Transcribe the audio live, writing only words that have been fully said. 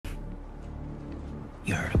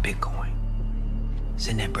You heard of Bitcoin.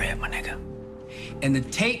 Send that bread, my nigga. And the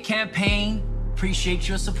Take campaign appreciates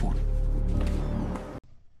your support.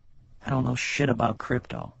 I don't know shit about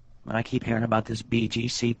crypto, but I keep hearing about this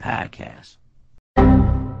BGC podcast.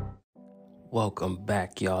 Welcome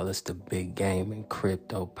back, y'all. It's the Big Game and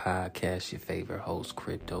Crypto Podcast. Your favorite host,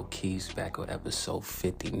 Crypto Keys, back on episode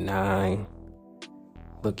 59.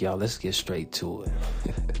 Look, y'all, let's get straight to it.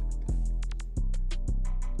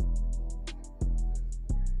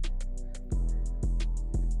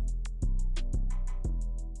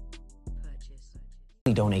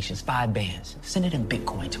 Donations, 5 bands. Send it in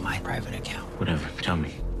Bitcoin to my private account. Whatever, tell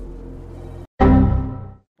me.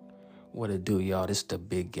 What it do, y'all? This the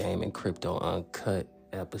Big Game and Crypto Uncut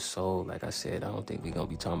episode. Like I said, I don't think we're gonna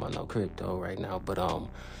be talking about no crypto right now, but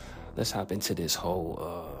let's hop into this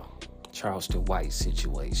whole Charleston White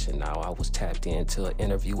situation. Now, I was tapped into an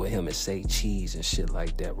interview with him and Say Cheese and shit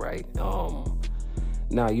like that, right? Now,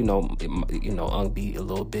 Ung be a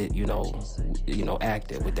little bit,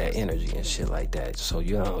 active with that energy and shit like that. So,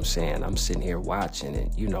 you know what I'm saying? I'm sitting here watching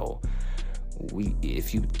it,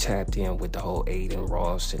 if you tapped in with the whole Aiden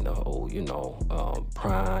Ross and the whole,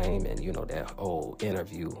 Prime and, that whole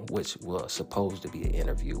interview, which was supposed to be an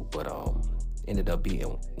interview, but ended up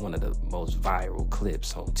being one of the most viral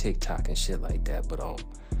clips on TikTok and shit like that. But,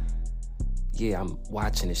 I'm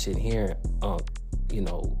watching this shit here,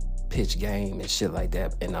 pitch game and shit like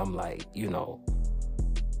that, and I'm like,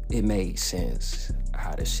 it made sense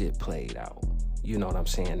how the shit played out. You know what I'm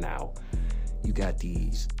saying? Now, you got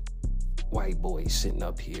these white boys sitting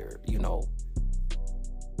up here,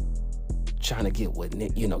 trying to get with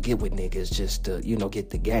niggas just to, get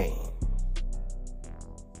the game.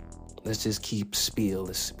 Let's just keep spill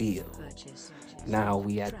the spill. Now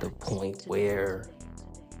we at the point where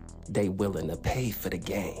they willing to pay for the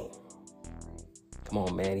game. Come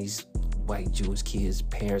on, man, these white Jewish kids'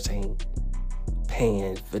 parents ain't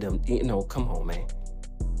paying for them, come on, man.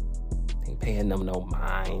 Ain't paying them no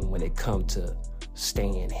mind when it come to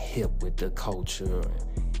staying hip with the culture,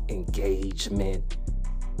 engagement.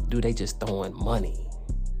 Dude, they just throwing money.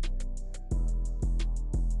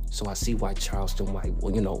 So I see why Charleston White,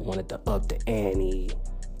 wanted to up the ante,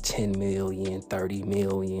 10 million, 30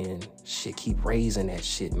 million. Shit, keep raising that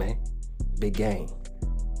shit, man. Big game.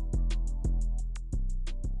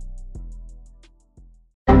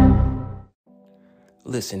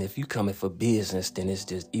 Listen, if you coming for business, then it's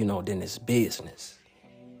just, then it's business.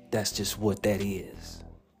 That's just what that is.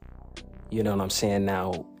 You know what I'm saying?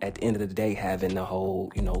 Now, at the end of the day, having the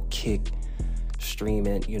whole, kick,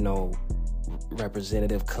 streaming,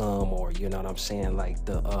 representative come, or, you know what I'm saying, like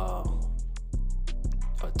the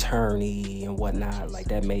attorney and whatnot, like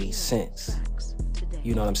that made sense.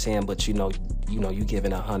 You know what I'm saying? But, you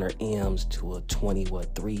giving 100 M's to a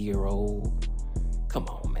 3-year-old. Come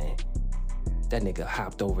on, man. That nigga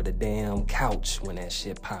hopped over the damn couch when that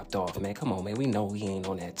shit popped off, man. Come on, man. We know he ain't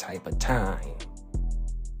on that type of time.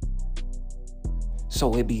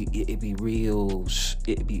 So it be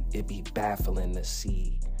baffling to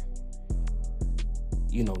see,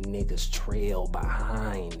 niggas trail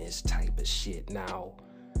behind this type of shit. Now,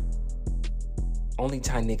 only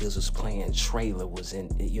time niggas was playing trailer was in,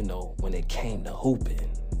 when it came to hooping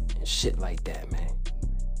and shit like that, man.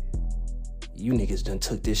 You niggas done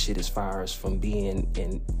took this shit as far as from being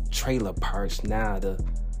in trailer parks now to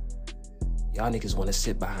y'all niggas want to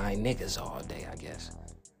sit behind niggas all day, I guess.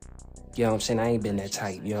 You know what I'm saying? I ain't been that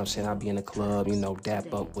type. You know what I'm saying? I be in the club,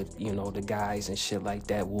 dap up with, the guys and shit like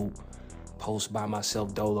that. Woo, post by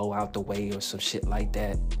myself, dolo out the way or some shit like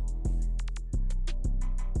that.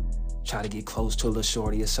 Try to get close to a little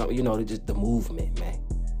shorty or something. Just the movement, man.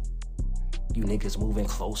 You niggas moving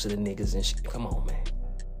closer to niggas and shit. Come on, man.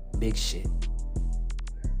 Big shit.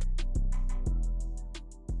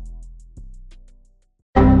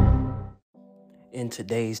 In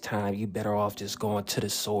today's time, you better off just going to the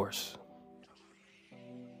source.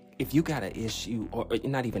 If you got an issue, or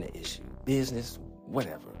not even an issue, business,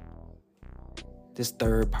 whatever. This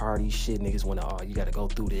third party shit, niggas wanna, you gotta go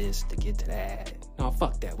through this to get to that. No,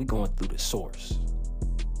 fuck that. We going through the source.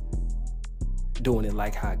 Doing it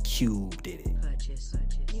like how Cube did it. You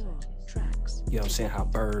know what I'm saying? How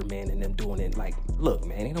Birdman and them doing it like, look,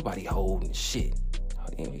 man, ain't nobody holding shit.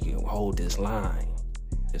 You can hold this line.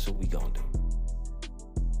 That's what we gonna do.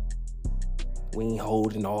 We ain't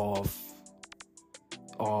holding off.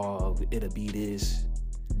 Oh, it'll be this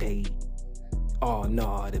date. Oh,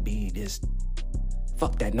 no, it'll be this.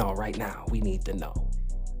 Fuck that, no, right now. We need to know.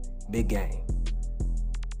 Big game.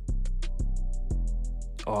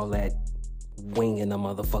 All that winging the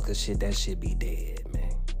motherfucker shit, that shit be dead,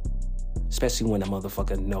 man. Especially when a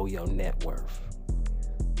motherfucker know your net worth.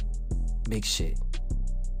 Big shit.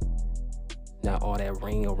 Now all that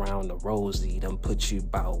ring around the rosy done put you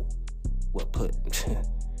about,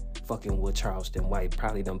 fucking with Charleston White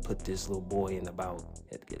probably done put this little boy in about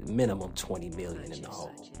at minimum 20 million in the hole.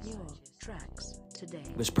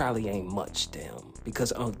 Which probably ain't much to him,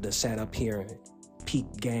 because Unc sat up here and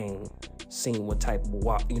peep game, seen what type of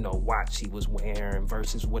watch he was wearing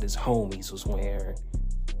versus what his homies was wearing.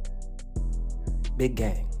 Big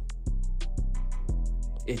gang.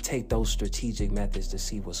 It take those strategic methods to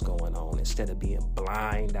see what's going on instead of being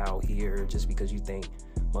blind out here just because you think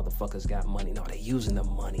motherfuckers got money. No, they using the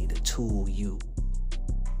money to tool you,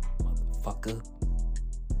 motherfucker.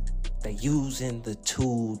 They using the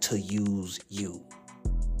tool to use you.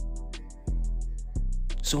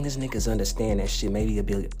 Soon as niggas understand that shit, maybe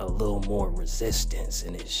there'll be a little more resistance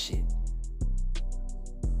in this shit.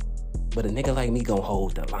 But a nigga like me gon'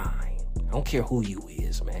 hold the line. I don't care who you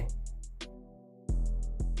is, man.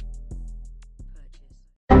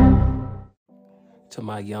 To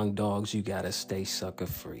my young dogs, you gotta stay sucker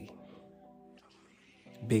free.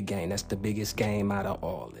 Big game, that's the biggest game out of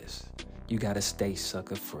all this. You gotta stay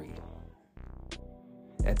sucker free.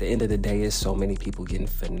 At the end of the day, there's so many people getting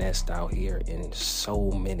finessed out here in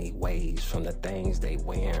so many ways, from the things they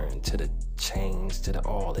wearing to the chains to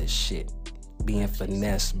all this shit. Being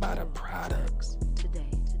finessed by the products.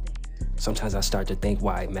 Sometimes I start to think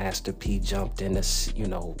why Master P jumped into,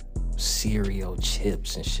 cereal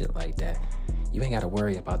chips and shit like that. You ain't gotta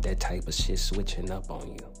worry about that type of shit switching up on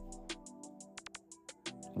you.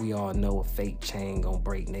 We all know a fake chain gonna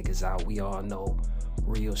break niggas out. We all know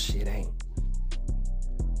real shit ain't.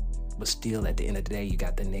 But still, at the end of the day, you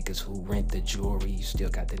got the niggas who rent the jewelry. You still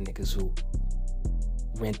got the niggas who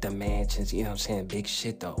rent the mansions. You know what I'm saying? Big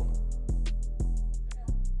shit, though.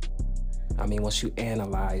 I mean, once you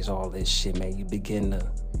analyze all this shit, man, you begin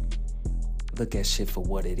to look at shit for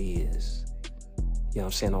what it is. You know what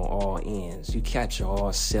I'm saying? On all ends. You capture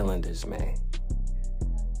all cylinders, man.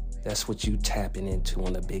 That's what you tapping into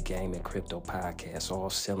on the Big Game and Crypto podcast. All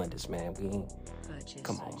cylinders, man.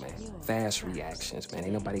 Come on, man. Fast reactions, man.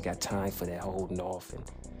 Ain't nobody got time for that holding off and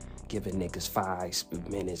giving niggas 5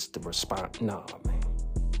 minutes to respond. Nah, man.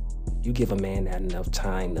 You give a man that enough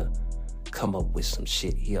time to come up with some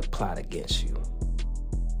shit, he'll plot against you.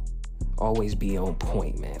 Always be on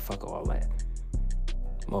point, man. Fuck all that.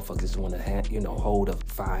 Motherfuckers want to hold a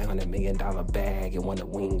 $500 million bag and want to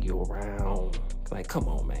wing you around. Like, come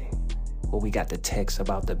on, man. Well, we got the text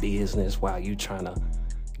about the business while you trying to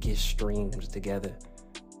get streams together.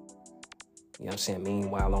 You know what I'm saying?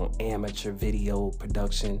 Meanwhile, on amateur video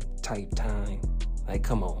production type time. Like,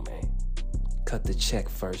 come on, man. Cut the check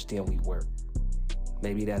first, then we work.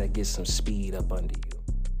 Maybe that'll get some speed up under you.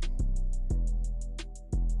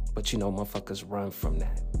 But motherfuckers run from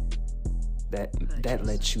that. That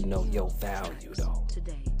lets you know your value, though.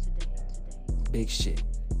 Big shit.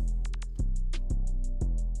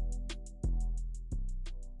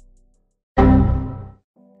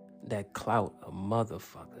 That clout, a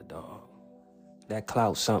motherfucker, dog. That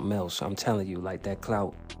clout, something else. I'm telling you, like that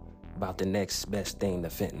clout about the next best thing to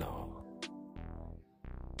fentanyl.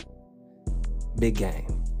 Big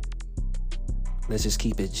game. Let's just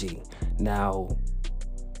keep it G. Now,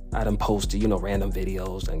 I done posted, random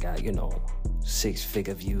videos and got,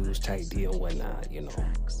 6-figure views type deal and whatnot,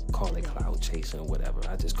 call it cloud chasing, whatever.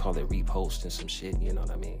 I just call it reposting some shit, you know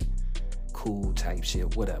what I mean? Cool type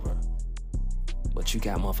shit, whatever. But you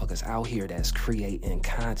got motherfuckers out here that's creating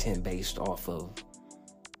content based off of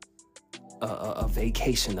a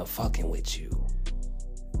vacation of fucking with you.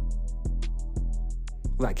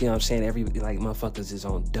 Like, you know what I'm saying? Motherfuckers is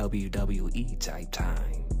on WWE type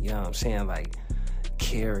time. You know what I'm saying? Like,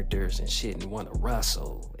 characters and shit and want to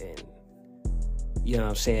wrestle and, you know what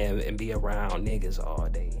I'm saying? And be around niggas all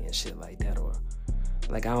day and shit like that. Or,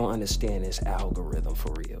 like, I don't understand this algorithm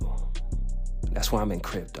for real. That's why I'm in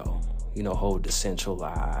crypto. Whole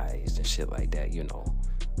decentralized and shit like that,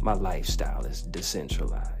 My lifestyle is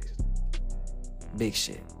decentralized. Big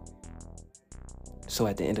shit. So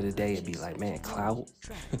at the end of the day, it'd be like, man, clout.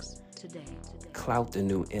 Clout the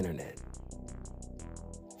new internet.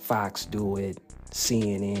 Fox do it.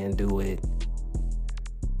 CNN do it.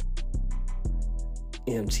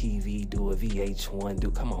 MTV do it. VH1 do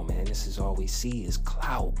it. Come on, man. This is all we see is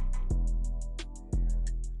clout.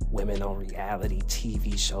 Women on reality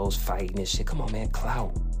TV shows fighting and shit. Come on, man.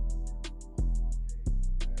 Clout.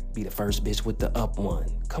 Be the first bitch with the up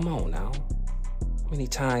one. Come on now. How many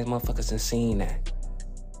times motherfuckers done seen that?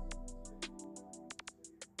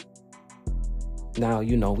 Now,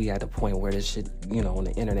 we at the point where this shit, on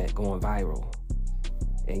the internet going viral.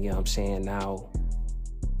 And you know what I'm saying? Now,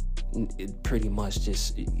 it pretty much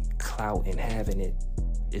just clout and having it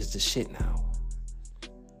is the shit now.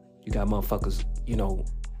 You got motherfuckers, you know,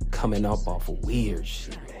 coming up off of weird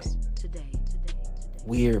shit, man.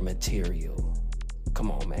 Weird material. Come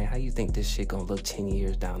on, man. How you think this shit gonna look 10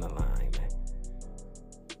 years down the line, man?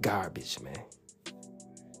 Garbage, man.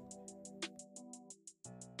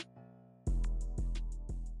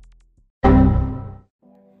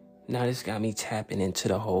 Now this got me tapping into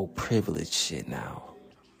the whole privilege shit now.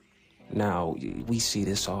 Now, we see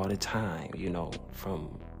this all the time, you know,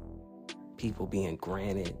 from people being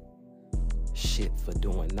granted shit for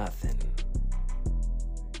doing nothing.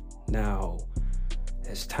 Now,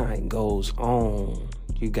 as time goes on,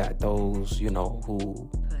 you got those, you know, who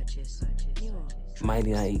might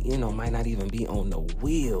not even be on the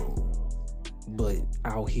wheel, but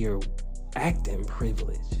out here acting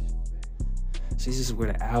privileged. See, this is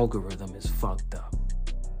where the algorithm is fucked up.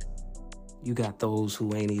 You got those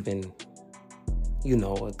who ain't even, you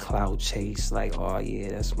know, a clout chase, like, oh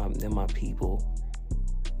yeah, they're my people.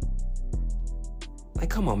 Like,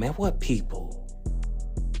 come on, man, what people?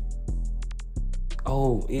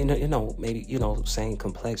 Oh, you know, maybe, you know, same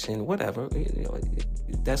complexion, whatever. You know,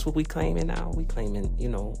 that's what we claiming now. We claiming, you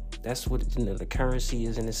know, that's what, you know, the currency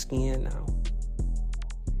is in the skin now.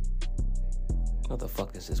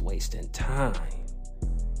 Motherfuckers is wasting time.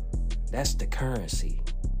 That's the currency.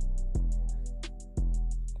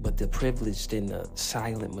 But the privileged in the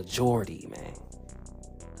silent majority, man.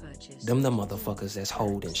 Them the motherfuckers that's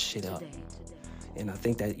holding shit up. And I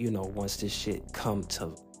think that, you know, once this shit come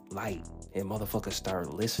to light and motherfuckers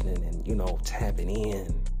start listening and, you know, tapping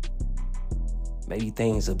in, maybe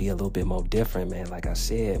things will be a little bit more different, man. Like I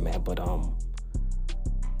said, man, but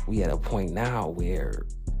we at a point now where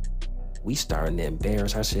we starting to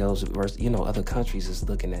embarrass ourselves. You know, other countries is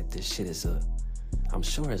looking at this shit as I'm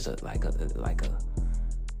sure it's like a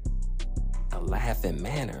laughing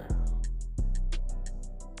manner.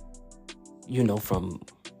 You know, from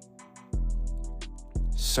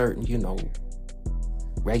certain, you know,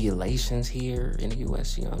 regulations here in the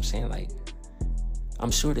U.S., you know what I'm saying? Like,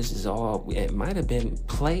 I'm sure this is all, it might have been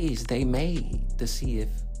plays they made to see if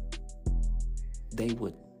they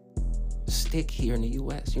would stick here in the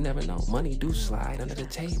U.S. You never know. Money do slide under the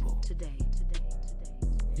table.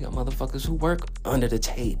 You got motherfuckers who work under the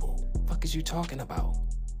table. What the fuck is you talking about?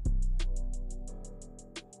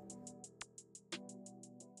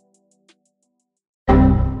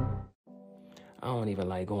 I don't even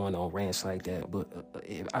like going on rants like that, but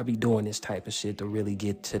I be doing this type of shit to really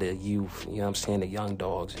get to the youth, you know what I'm saying, the young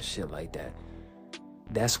dogs and shit like that.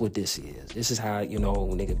 That's what this is. This is how, you know,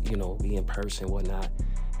 nigga, you know, be in person, whatnot,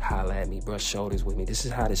 holla at me, brush shoulders with me. This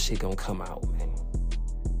is how this shit gonna come out, man.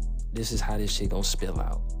 This is how this shit gonna spill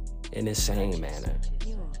out in the same manner.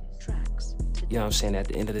 You know what I'm saying? At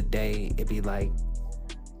the end of the day, it be like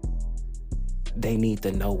they need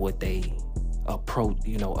to know what they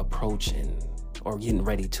approaching or getting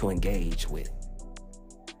ready to engage with.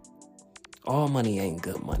 All money ain't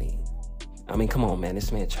good money. I mean, come on, man.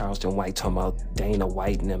 This man Charleston White talking about Dana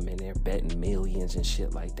White and them, and they're betting millions and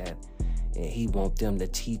shit like that. And he want them to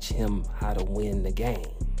teach him how to win the game.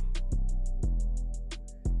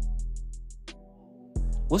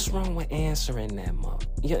 What's wrong with answering that, mom?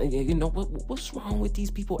 Yeah, you know, what's wrong with these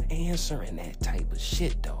people answering that type of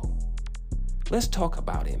shit, though? Let's talk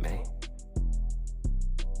about it, man.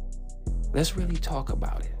 Let's really talk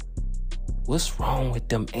about it. What's wrong with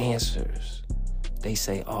them answers? They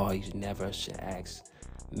say, oh, you never should ask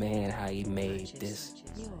man how he made this.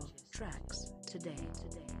 Tracks today.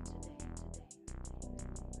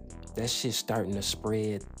 That shit's starting to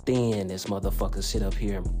spread thin as motherfuckers sit up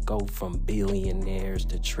here and go from billionaires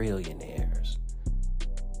to trillionaires.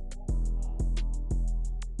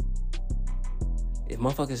 If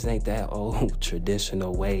motherfuckers ain't that old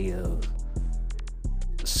traditional way of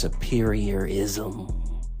superiorism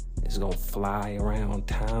is gonna fly around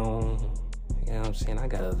town, you know what I'm saying? I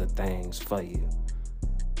got other things for you.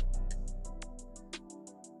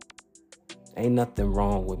 Ain't nothing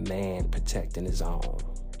wrong with man protecting his own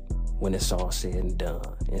when it's all said and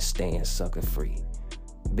done and staying sucker free.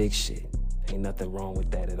 Big shit. Ain't nothing wrong with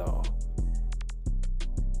that at all.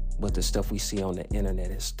 But the stuff we see on the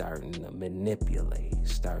internet is starting to manipulate,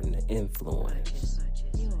 starting to influence.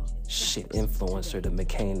 Shit, influencer that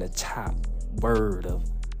became the top word of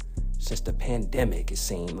since the pandemic, it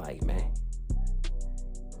seemed like, man.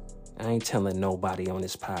 I ain't telling nobody on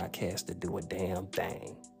this podcast to do a damn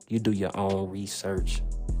thing. You do your own research.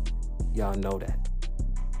 Y'all know that.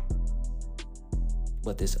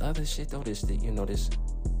 But this other shit though, this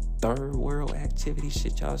third world activity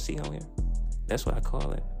shit y'all see on here, that's what I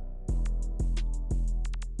call it.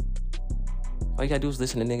 All you gotta do is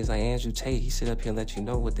listen to niggas like Andrew Tate. He sit up here and let you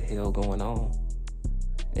know what the hell going on.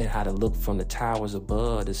 And how to look from the towers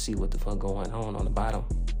above to see what the fuck going on the bottom.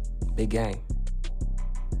 Big game.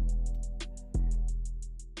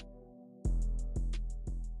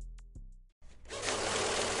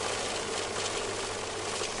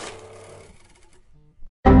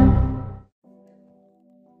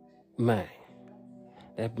 Man,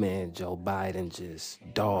 that man Joe Biden just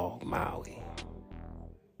dog Maui.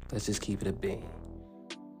 Let's just keep it a bean.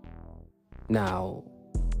 Now,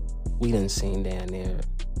 we done seen down there,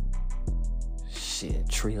 $1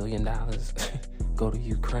 trillion go to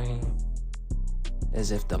Ukraine,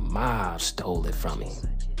 as if the mob stole it from him.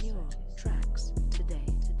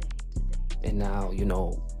 And now, you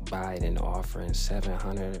know, Biden offering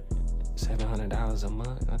 $700 a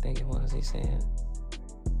month, I think it was, he said.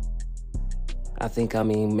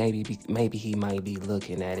 Maybe he might be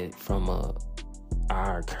looking at it from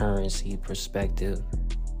our currency perspective,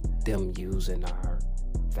 them using our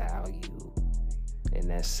value, and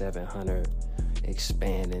that 700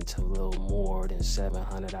 expanding to a little more than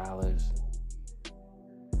 $700.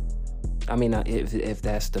 I mean, if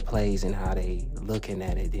that's the plays and how they looking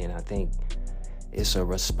at it, then I think it's a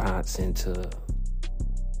response into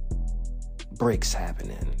BRICS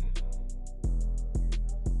happening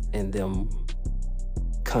and them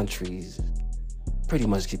countries pretty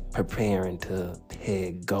much preparing to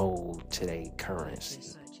peg gold to their currency,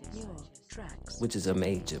 which is a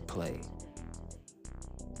major play.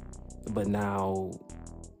 But now,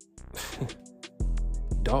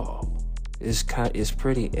 dog, it's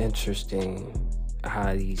pretty interesting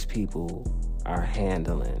how these people are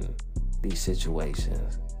handling these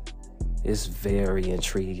situations. It's very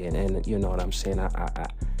intriguing, and you know what I'm saying? I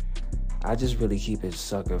just really keep it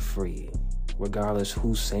sucker free. Regardless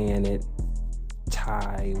who's saying it,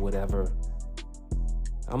 Ty, whatever,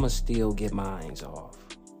 I'ma still get mines off.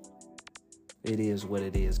 It is what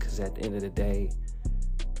it is, because at the end of the day,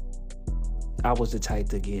 I was the type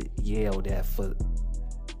to get yelled at for,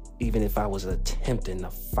 even if I was attempting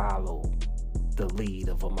to follow the lead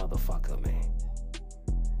of a motherfucker, man.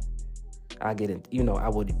 I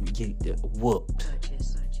would get whooped.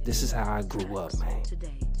 This is how I grew up, man.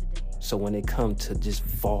 So when it comes to just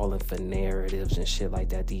falling for narratives and shit like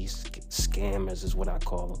that, these scammers is what I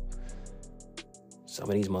call them. Some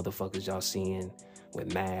of these motherfuckers y'all seeing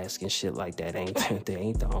with masks and shit like that they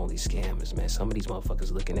ain't the only scammers, man. Some of these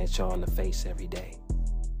motherfuckers looking at y'all in the face every day.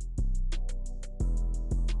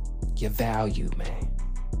 Your value, man.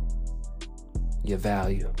 Your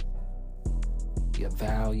value. Your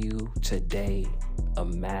value today a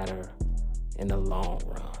matter in the long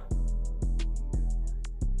run.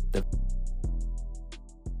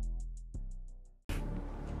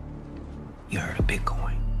 You heard of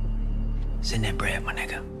Bitcoin. Send that bread, my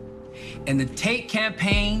nigga. And the Tate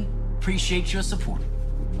campaign appreciates your support.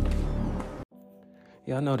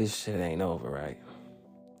 Y'all know this shit ain't over, right?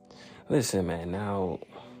 Listen, man, now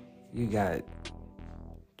you got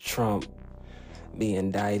Trump be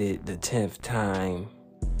indicted the 10th time.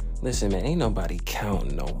 Listen, man, ain't nobody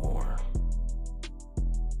counting no more.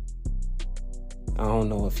 I don't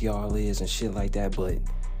know if y'all is and shit like that, but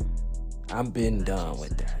I've been done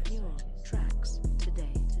with that.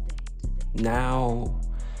 Now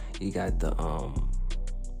you got the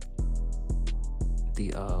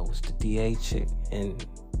what's the DA chick in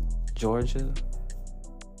Georgia?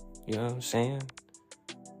 You know what I'm saying?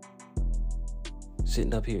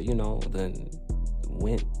 Sitting up here, you know, then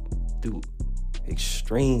went through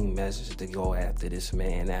extreme measures to go after this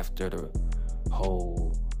man after the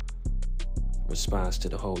whole response to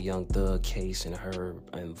the whole Young Thug case and her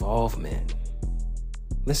involvement.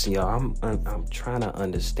 Listen, y'all, I'm trying to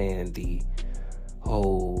understand the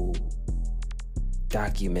whole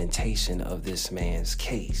documentation of this man's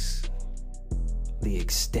case, the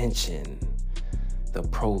extension, the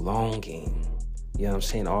prolonging, you know what I'm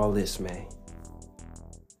saying? All this, man.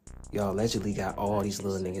 Y'all allegedly got all these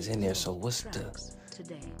little niggas in there, so what's the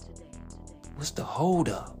hold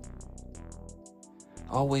up?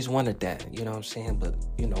 I always wondered that, you know what I'm saying? But,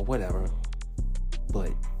 you know, whatever.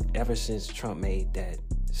 But ever since Trump made that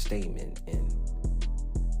statement and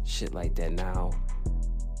shit like that, now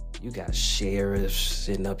you got sheriffs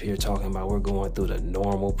sitting up here talking about we're going through the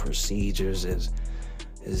normal procedures as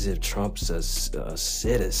if Trump's a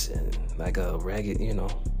citizen, like a regular, you know.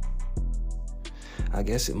 I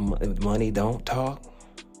guess money don't talk.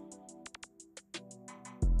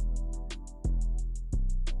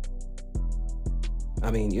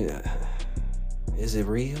 I mean, is it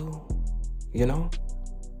real? You know?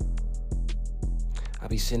 I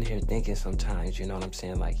be sitting here thinking sometimes, you know what I'm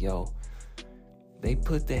saying? Like, yo, They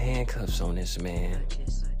put the handcuffs on this man.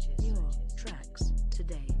 Purchase your tracks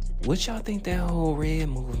today. What y'all think that whole red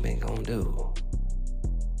movement gonna do?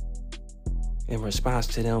 In response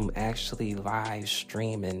to them actually live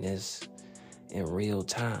streaming this in real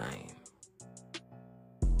time.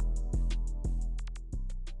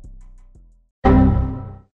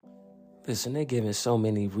 Listen, they're giving so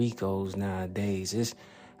many Ricos nowadays.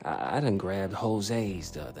 I done grabbed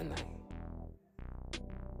Jose's the other night.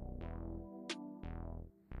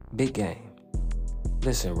 Big game.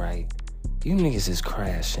 Listen, right? You niggas is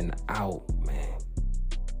crashing out, man.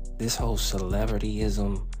 This whole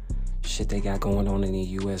celebrityism shit they got going on in the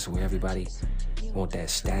U.S. where everybody want that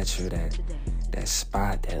stature, that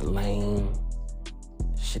spot, that lane.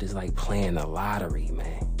 Shit is like playing the lottery,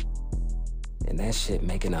 man. And that shit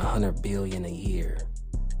making $100 billion a year.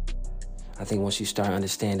 I think once you start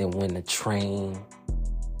understanding when the train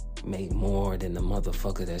make more than the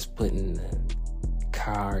motherfucker that's putting the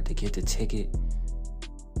card to get the ticket,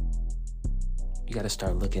 you gotta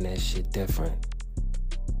start looking at shit different.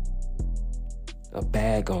 A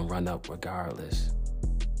bag gonna run up regardless.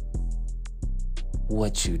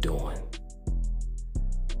 What you doing?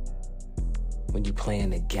 When you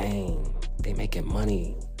playing the game, they making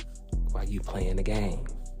money while you playing the game.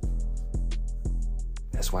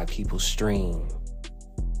 That's why people stream,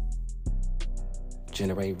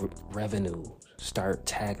 generate revenue, start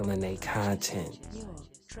tackling their content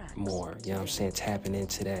more, you know what I'm saying? Tapping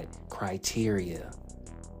into that criteria.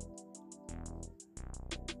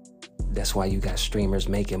 That's why you got streamers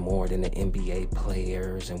making more than the NBA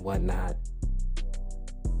players and whatnot.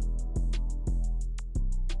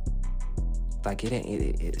 Like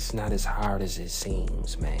it's not as hard as it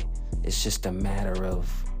seems, man. It's just a matter of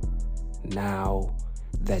now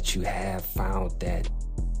that you have found that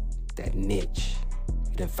niche.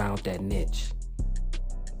 You done found that niche.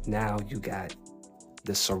 Now you got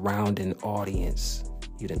the surrounding audience.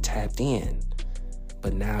 You done tapped in.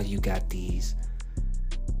 But now you got these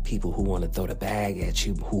people who want to throw the bag at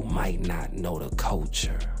you who might not know the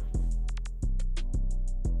culture.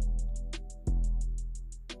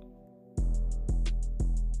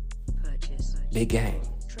 Big game.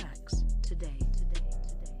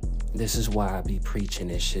 This is why I be preaching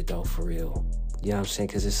this shit though, for real. You know what I'm saying?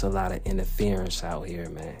 Cause it's a lot of interference out here,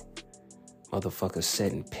 man. Motherfuckers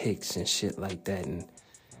setting pics and shit like that and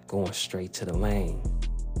going straight to the lane.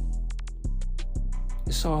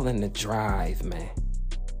 It's all in the drive, man.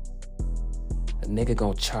 A nigga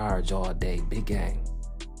gonna charge all day, big gang.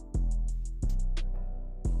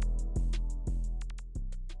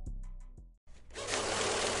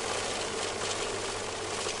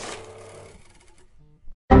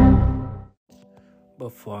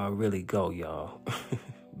 Before I really go, y'all,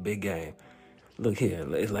 big game. Look here,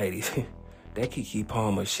 ladies, that Keke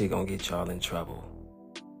Palmer shit gonna get y'all in trouble.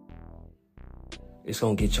 It's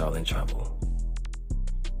gonna get y'all in trouble.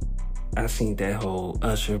 I seen that whole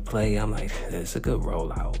Usher play. I'm like, it's a good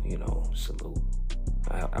rollout, you know, salute.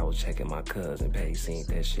 I was checking my cousin page, seen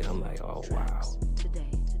that shit. I'm like, oh, wow.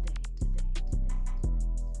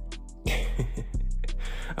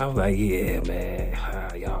 I was like, yeah,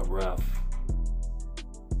 man, y'all rough.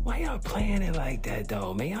 Why y'all playing it like that,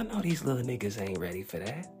 though, man? Y'all know these little niggas ain't ready for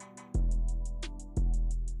that.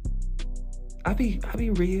 I be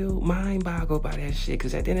real mind boggled by that shit,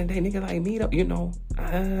 cause at the end of the day, nigga like me, though, you know,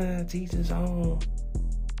 teach his own.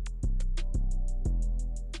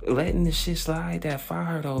 Letting the shit slide that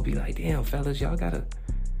far, though, be like, damn, fellas, y'all gotta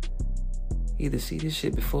either see this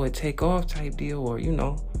shit before it take off type deal, or, you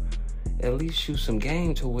know, at least shoot some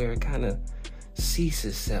game to where it kind of sees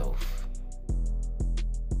itself.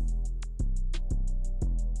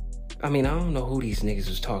 I mean, I don't know who these niggas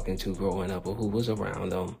was talking to growing up or who was around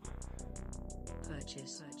them.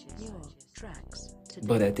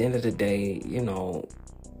 But at the end of the day, you know,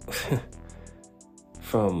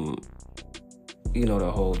 from, you know, the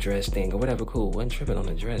whole dress thing or whatever, cool, wasn't tripping on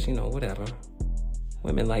the dress, you know, whatever.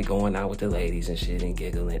 Women like going out with the ladies and shit and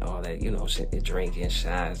giggling, all that, you know, drinking,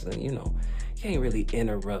 shots, and, you know, you can't really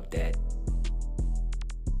interrupt that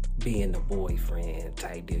being the boyfriend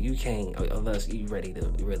type deal. You can't, unless you ready to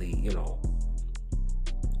really, you know,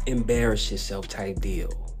 embarrass yourself type deal.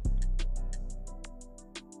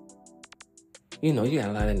 You know, you got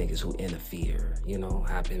a lot of niggas who interfere, you know,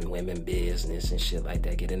 hop in women business and shit like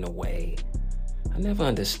that, get in the way. I never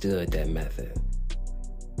understood that method.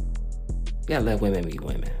 You gotta let women be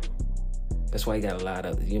women. That's why you got a lot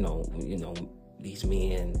of, you know, these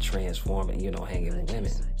men transforming, you know, hanging with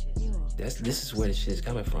women. This is where the shit's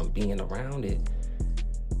coming from, being around it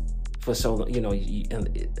for so long, you know,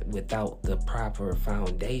 without the proper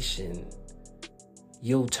foundation,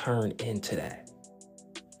 you'll turn into that.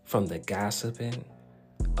 from the gossiping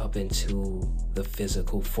up into the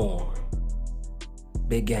physical form.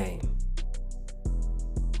 Big game.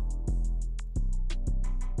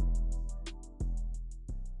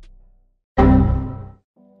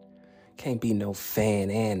 Can't be no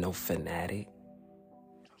fan and no fanatic.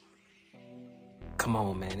 Come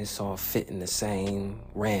on, man, it's all fit in the same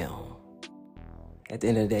realm. At the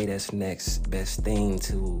end of the day, that's the next best thing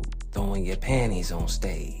to throwing your panties on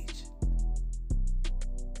stage.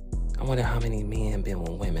 I wonder how many men been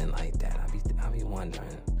with women like that. I be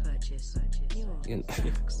wondering. Purchase your You,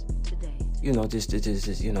 tracks today. you know, just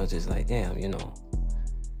like, damn, y'all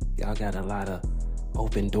got a lot of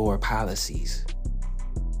open door policies.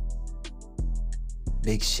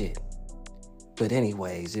 Big shit. But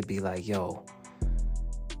anyways, it'd be like, yo,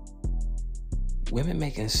 women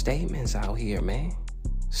making statements out here, man.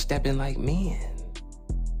 Stepping like men.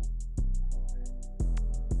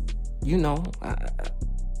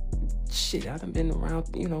 I done been around,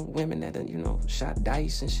 women that done, shot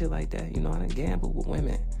dice and shit like that. I done gambled with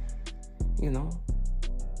women, I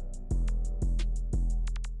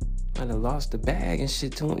done lost the bag and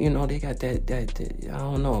shit to them. They got that, I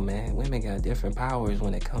don't know, man. Women got different powers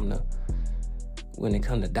when it come to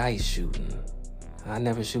dice shooting. I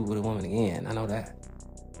never shoot with a woman again. I know that.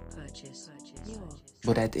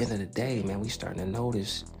 But at the end of the day, man, we starting to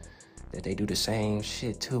notice that they do the same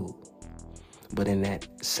shit too. But in that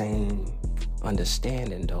same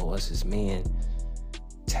understanding, though, us as men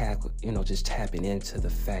just tapping into the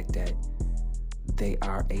fact that they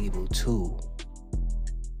are able to.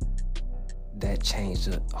 That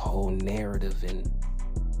changed the whole narrative and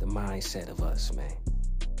the mindset of us, man.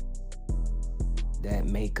 That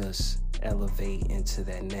make us elevate into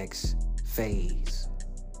that next phase.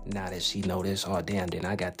 Now that she know this, oh damn, then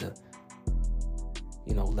I got to,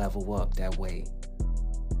 level up that way.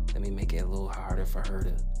 Let me make it a little harder for her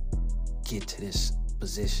to get to this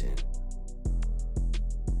position.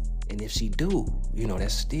 And if she do,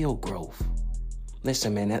 that's still growth.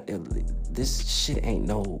 Listen, man, this shit ain't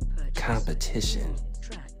no competition.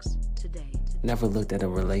 Never looked at a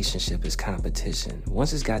relationship as competition.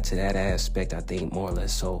 Once it's got to that aspect, I think more or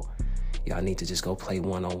less so, y'all need to just go play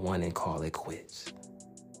one-on-one and call it quits.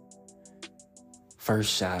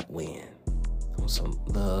 First shot win. On some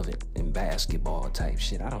love and basketball type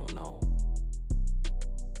shit. I don't know.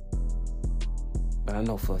 But I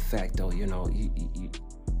know for a fact, though,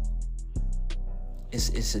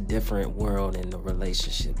 it's a different world in the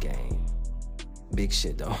relationship game. Big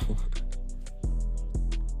shit, though.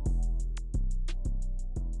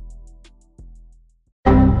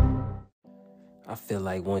 I feel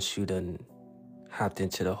like once you done hopped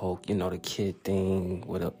into the whole, the kid thing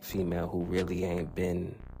with a female who really ain't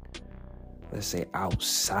been, let's say,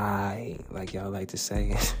 outside, like y'all like to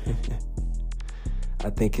say, I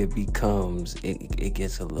think it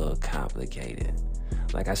gets a little complicated.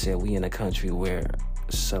 Like I said, we in a country where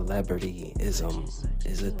celebrityism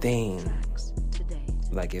is a thing.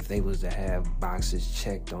 Like if they was to have boxes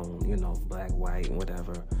checked on, black, white,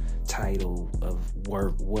 whatever, title of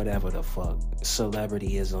work, whatever the fuck,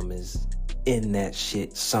 celebrityism is in that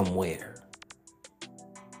shit somewhere.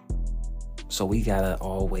 So we gotta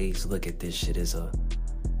always look at this shit as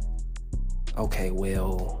okay,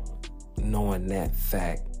 well, knowing that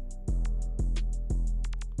fact,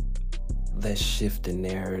 let's shift the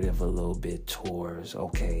narrative a little bit towards,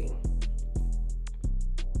 okay,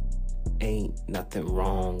 ain't nothing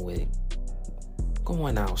wrong with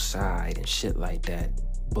going outside and shit like that,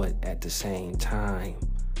 but at the same time,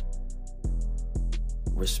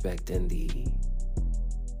 respecting the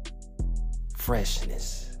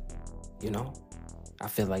freshness, I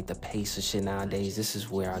feel like the pace of shit nowadays, this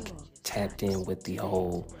is where I tapped in with the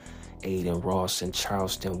whole Aiden Ross and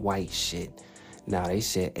Charleston White shit. Now, they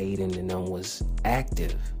said Aiden and them was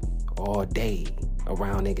active all day,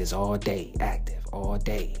 around niggas all day, active all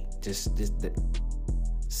day. Just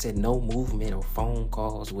said no movement or phone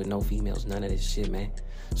calls with no females, none of this shit, man.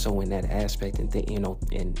 So in that aspect and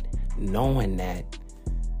and knowing that,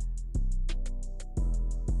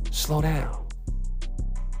 slow down.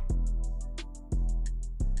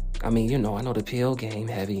 I mean, I know the pill game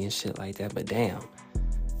heavy and shit like that, but damn,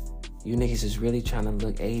 you niggas is really trying to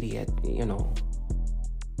look 80 at, and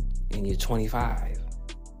you're 25.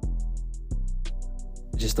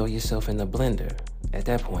 Just throw yourself in the blender. At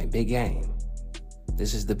that point, big game.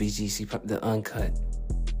 This is the BGC, the Uncut.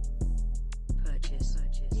 Purchase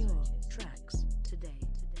your tracks today.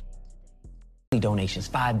 Donations,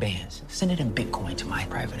 5 bands. Send it in Bitcoin to my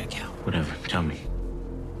private account. Whatever, tell me.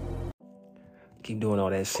 Keep doing all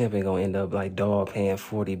that simping, gonna end up like dog paying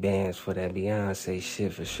 40 bands for that Beyonce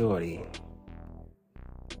shit for shorty.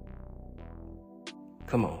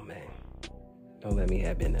 Come on, man. Don't let me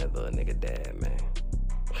have been that little nigga dad, man.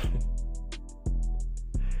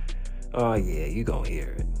 Oh, yeah, you gon'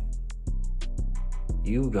 hear it.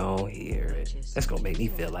 You gon' hear it. That's gonna make me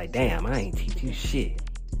feel like, damn, I ain't teach you shit.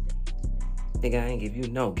 Nigga, I ain't give you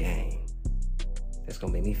no game. That's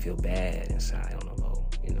gonna make me feel bad inside on the low,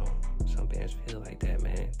 you know. Some parents feel like that,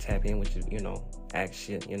 man. Tap in with you know, act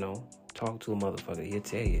shit, you know. Talk to a motherfucker, he'll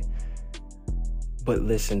tell you. But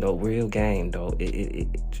listen, though, real game, though,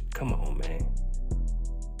 come on, man.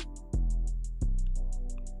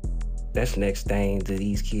 That's next thing to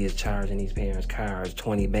these kids charging these parents' cars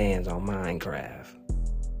 20 bands on Minecraft.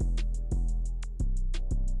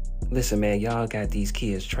 Listen, man, y'all got these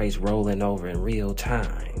kids' trace rolling over in real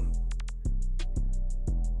time.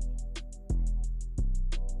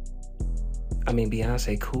 I mean,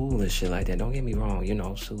 Beyonce cool and shit like that. Don't get me wrong, you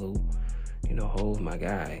know, salute. You know, Hov, my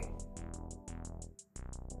guy.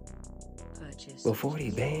 But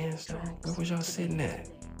 40 bands, though? Where was y'all sitting at?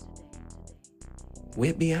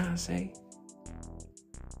 With Beyonce?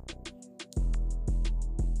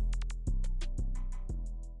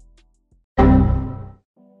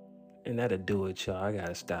 And that'll do it, y'all. I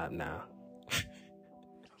gotta stop now.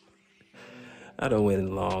 I done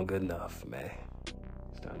went long enough, man.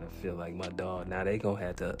 Starting to feel like my dog. Now they gonna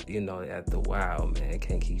have to, you know, after a while, man,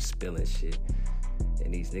 can't keep spilling shit.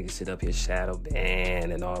 And these niggas sit up here shadow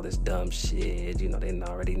ban and all this dumb shit. You know, they done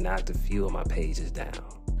already knocked a few of my pages down.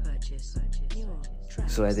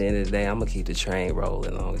 So at the end of the day, I'm gonna keep the train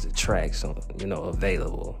rolling as long as the track's on, you know,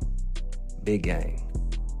 available. Big game.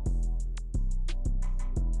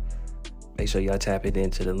 Make sure y'all tap it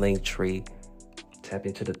into the link tree. Tap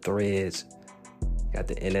into the threads. Got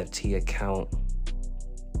the NFT account.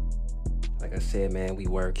 Like I said, man, we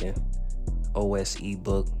working. OS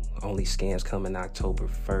ebook. Only scans coming October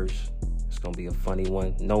 1st. It's gonna be a funny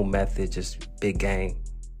one. No method, just big game.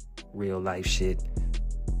 Real life shit.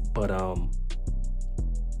 But,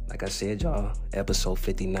 like I said, y'all, episode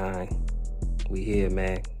 59. We here,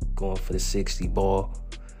 man. Going for the 60 ball.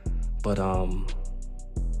 But,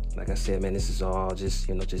 like I said, man, this is all just,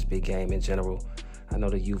 you know, just big game in general. I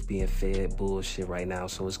know the youth being fed bullshit right now,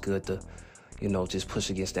 so it's good to, you know, just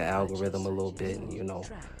push against the algorithm a little bit and, you know,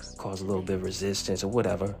 cause a little bit of resistance or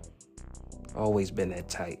whatever. Always been that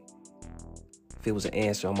tight. If it was an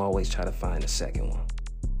answer, I'm always trying to find a second one.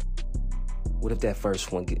 What if that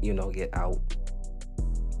first one get out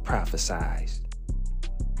prophesized?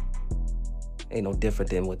 Ain't no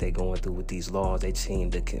different than what they going through with these laws. They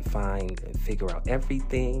seem to confine and figure out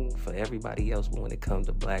everything for everybody else. But when it comes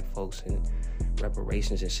to black folks and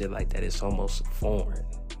reparations and shit like that, it's almost foreign.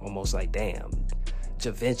 Almost like, damn,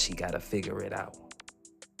 Da Vinci got to figure it out.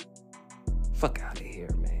 Fuck out of here,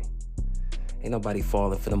 man. Ain't nobody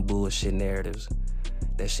falling for them bullshit narratives.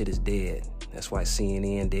 That shit is dead. That's why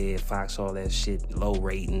CNN dead, Fox, all that shit, low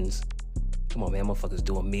ratings. Come on, man, motherfuckers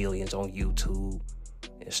doing millions on YouTube.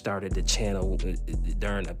 And started the channel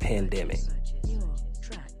during the pandemic.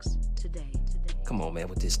 Come on, man,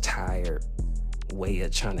 with this tired way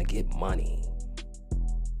of trying to get money.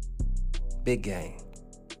 Big game.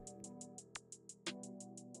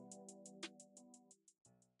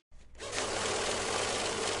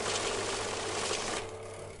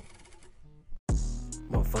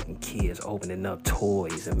 Motherfucking kids opening up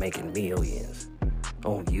toys and making millions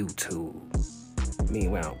on YouTube.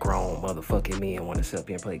 Meanwhile, grown motherfucking men want to sit up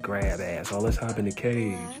here and play grab ass. Oh, let's hop in the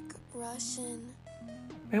cage.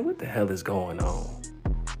 Man, what the hell is going on?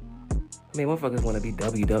 I mean, motherfuckers want to be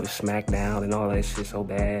WW SmackDown and all that shit so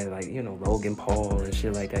bad. Like, you know, Logan Paul and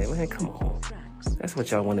shit like that. Man, come on. That's what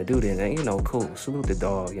y'all want to do then. And, you know, cool. Salute the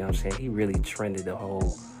dog, you know what I'm saying? He really trended the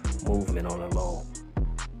whole movement on the low.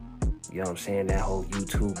 You know what I'm saying? That whole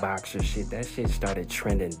YouTube boxer shit. That shit started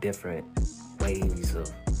trending different ways of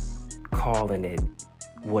calling it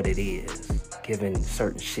what it is, giving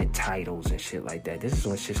certain shit titles and shit like that. This is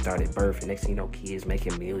when shit started birthing. Next thing you know, kids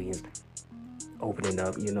making millions, opening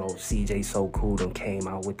up, you know, CJ So Cool done came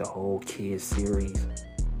out with the whole kids series.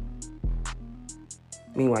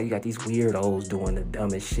 Meanwhile, you got these weirdos doing the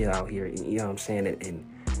dumbest shit out here, you know what I'm saying? And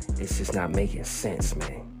it's just not making sense,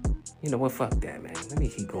 man. You know what, fuck that, man. Let me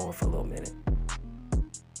keep going for a little minute.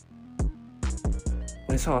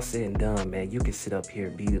 When it's all said and done, man, you can sit up here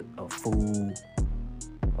and be a fool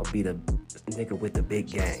or be the nigga with the big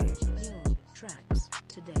game.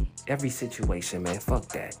 Every situation, man, fuck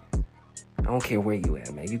that. I don't care where you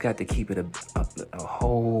at, man. You got to keep it a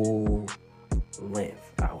whole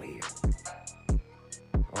length out here.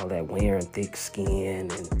 All that wearing thick skin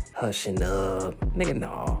and hushing up. Nigga,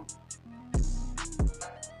 no.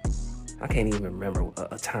 I can't even remember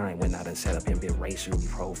a time when I done set up here and been racially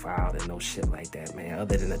profiled and no shit like that, man.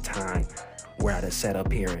 Other than a time where I done set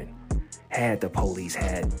up here and had the police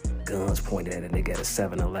had guns pointed at a nigga at a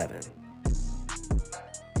 7-Eleven.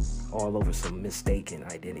 All over some mistaken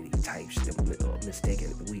identity type shit.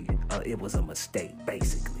 It was a mistake,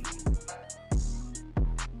 basically.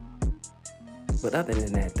 But other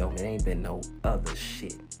than that, though, man, ain't been no other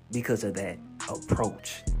shit. Because of that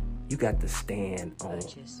approach, you got to stand on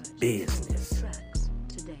business.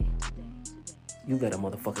 You let a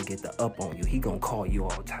motherfucker get the up on you. He gonna call you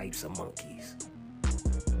all types of monkeys.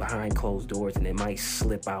 Behind closed doors, and it might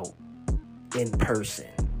slip out in person.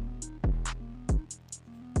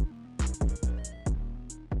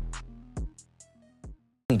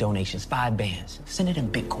 Donations, 5 bands. Send it in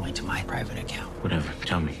Bitcoin to my private account. Whatever,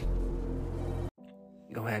 tell me.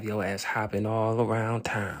 You gonna have your ass hopping all around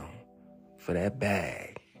town for that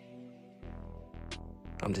bag.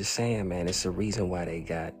 I'm just saying, man, it's a reason why they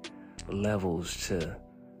got levels to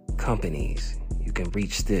companies. You can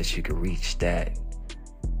reach this, you can reach that.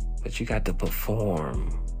 But you got to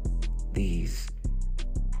perform these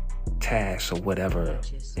tasks or whatever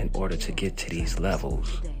in order to get to these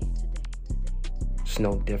levels. It's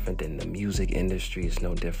no different than the music industry. It's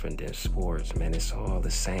no different than sports, man. It's all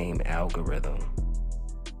the same algorithm.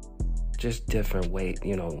 Just different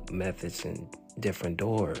methods and different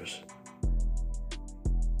doors.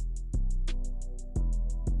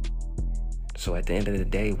 So at the end of the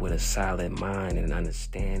day, with a solid mind and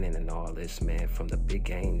understanding and all this, man, from the big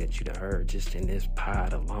game that you done heard just in this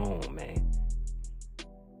pod alone, man.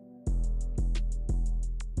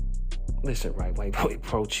 Listen, right, white boy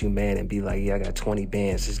approach you, man, and be like, yeah, I got 20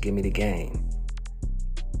 bands, just give me the game.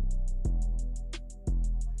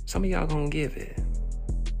 Some of y'all gonna give it.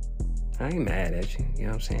 I ain't mad at you, you know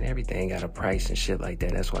what I'm saying? Everything got a price and shit like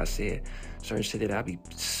that. That's why I said certain shit that I be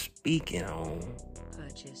speaking on.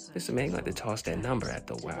 Listen, man, you got to toss that number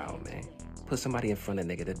after a while, man. Put somebody in front of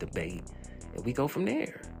nigga to debate, and we go from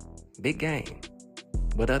there. Big game.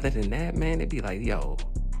 But other than that, man, it'd be like, yo,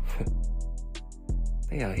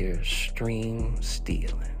 they out here stream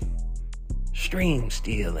stealing. Stream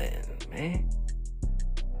stealing, man.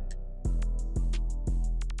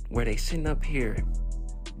 Where they sitting up here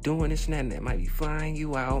doing this and that, and that might be flying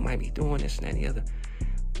you out, might be doing this and that and the other,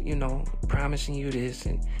 you know, promising you this,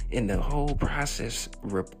 and in the whole process,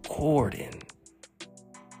 recording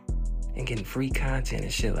and getting free content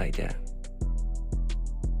and shit like that.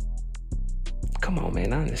 Come on,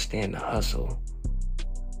 man, I understand the hustle.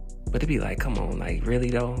 But it'd be like, come on, like, really,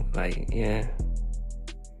 though? Like, yeah.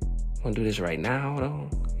 Want to do this right now, though?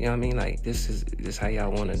 You know what I mean? Like, this is how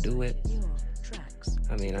y'all want to do it?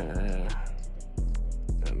 I mean,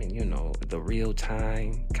 you know, the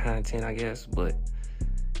real-time content, I guess, but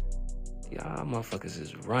y'all motherfuckers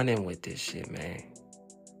is running with this shit, man.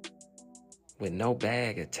 With no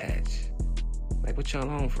bag attached. Like, what y'all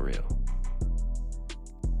on for real?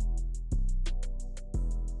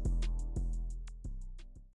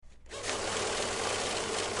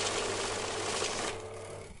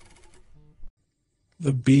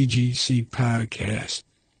 The BGC podcast.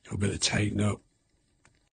 Y'all better tighten up.